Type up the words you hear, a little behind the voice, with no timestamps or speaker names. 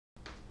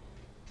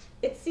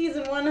It's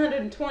season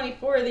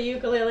 124 of the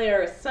ukulele.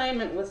 Our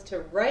assignment was to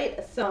write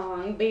a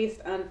song based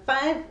on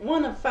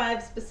one of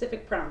five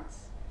specific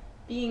prompts.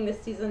 Being the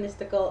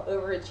seasonistical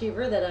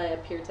overachiever that I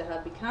appear to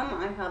have become,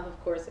 I have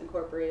of course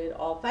incorporated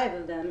all five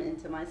of them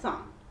into my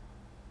song.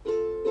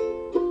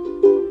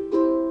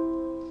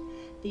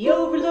 The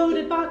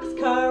overloaded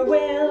boxcar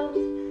wailed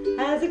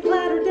as it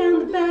clattered down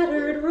the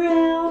battered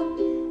rail,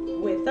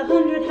 with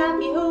 100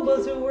 happy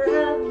hobos who were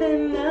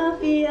having a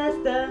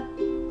fiesta.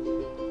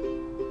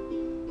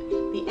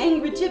 The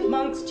angry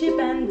chipmunks, Chip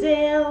and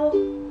Dale,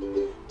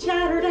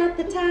 chattered at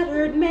the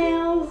tattered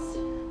mails,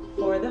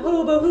 for the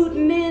hobo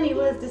hootenanny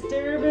was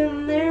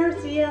disturbing their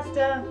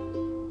siesta.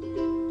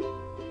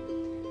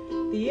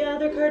 The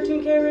other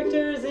cartoon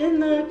characters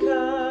in the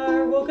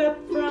car woke up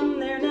from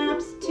their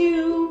naps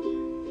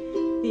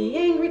too. The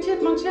angry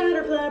chipmunk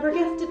chattered,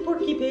 flabbergasted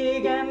Porky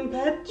Pig, and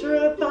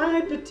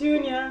petrified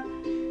Petunia.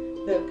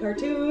 The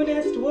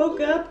cartoonist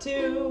woke up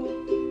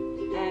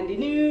too, and he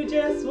knew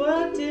just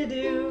what to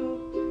do.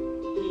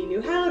 He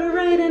knew how to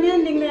write an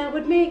ending that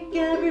would make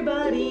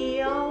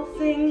everybody all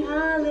sing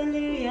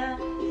hallelujah.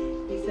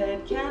 He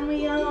said, "Can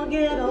we all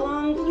get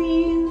along,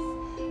 please?"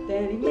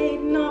 Then he made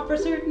an offer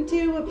certain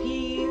to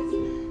appease.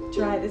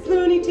 Try this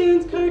Looney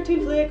Tunes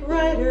cartoon flick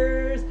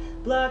writers,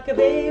 block of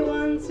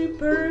A1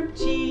 superb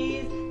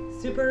cheese,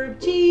 superb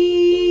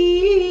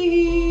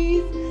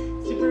cheese,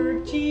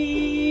 superb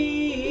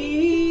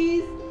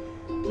cheese.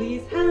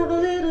 Please have a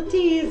little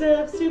tease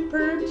of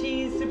superb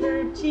cheese,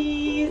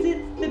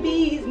 it's the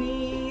bee's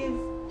knees.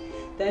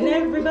 Then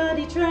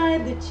everybody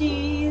tried the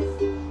cheese,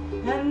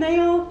 and they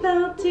all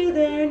fell to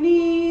their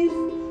knees,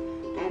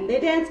 and they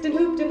danced and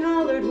hooped and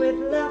hollered with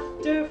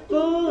laughter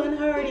full and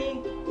hearty.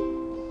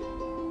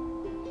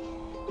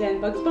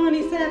 Then Bugs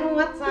Bunny said,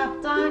 "What's up,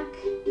 Doc?"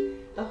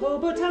 A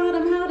hobo taught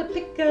him how to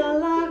pick a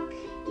lock.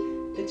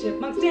 The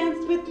chipmunks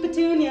danced with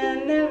Petunia,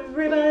 and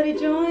everybody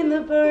joined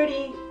the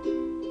party.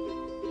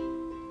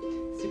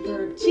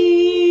 Superb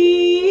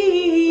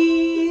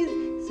cheese,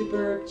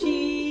 superb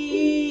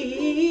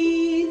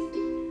cheese.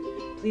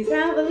 Please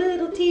have a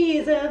little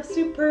tease of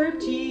superb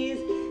cheese.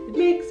 It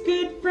makes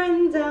good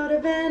friends out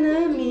of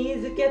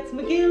enemies. It gets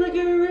McGill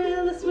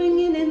gorilla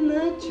swinging in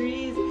the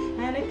trees,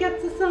 and it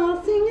gets us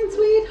all singing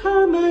sweet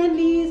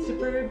harmonies.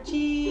 Superb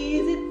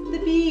cheese, it's the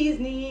bee's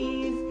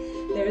knees.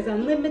 There's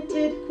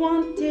unlimited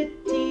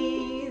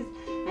quantities,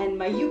 and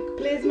my uke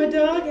plays my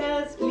dog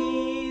has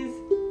fleas.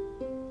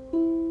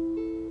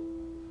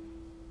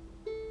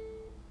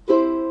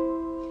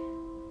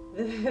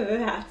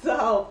 That's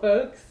all,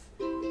 folks.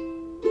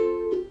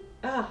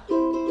 Ah.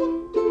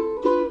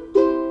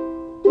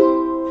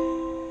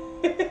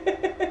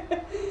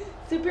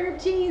 Superb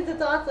cheese,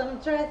 it's awesome.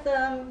 Try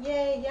some.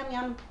 Yay, yum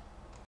yum.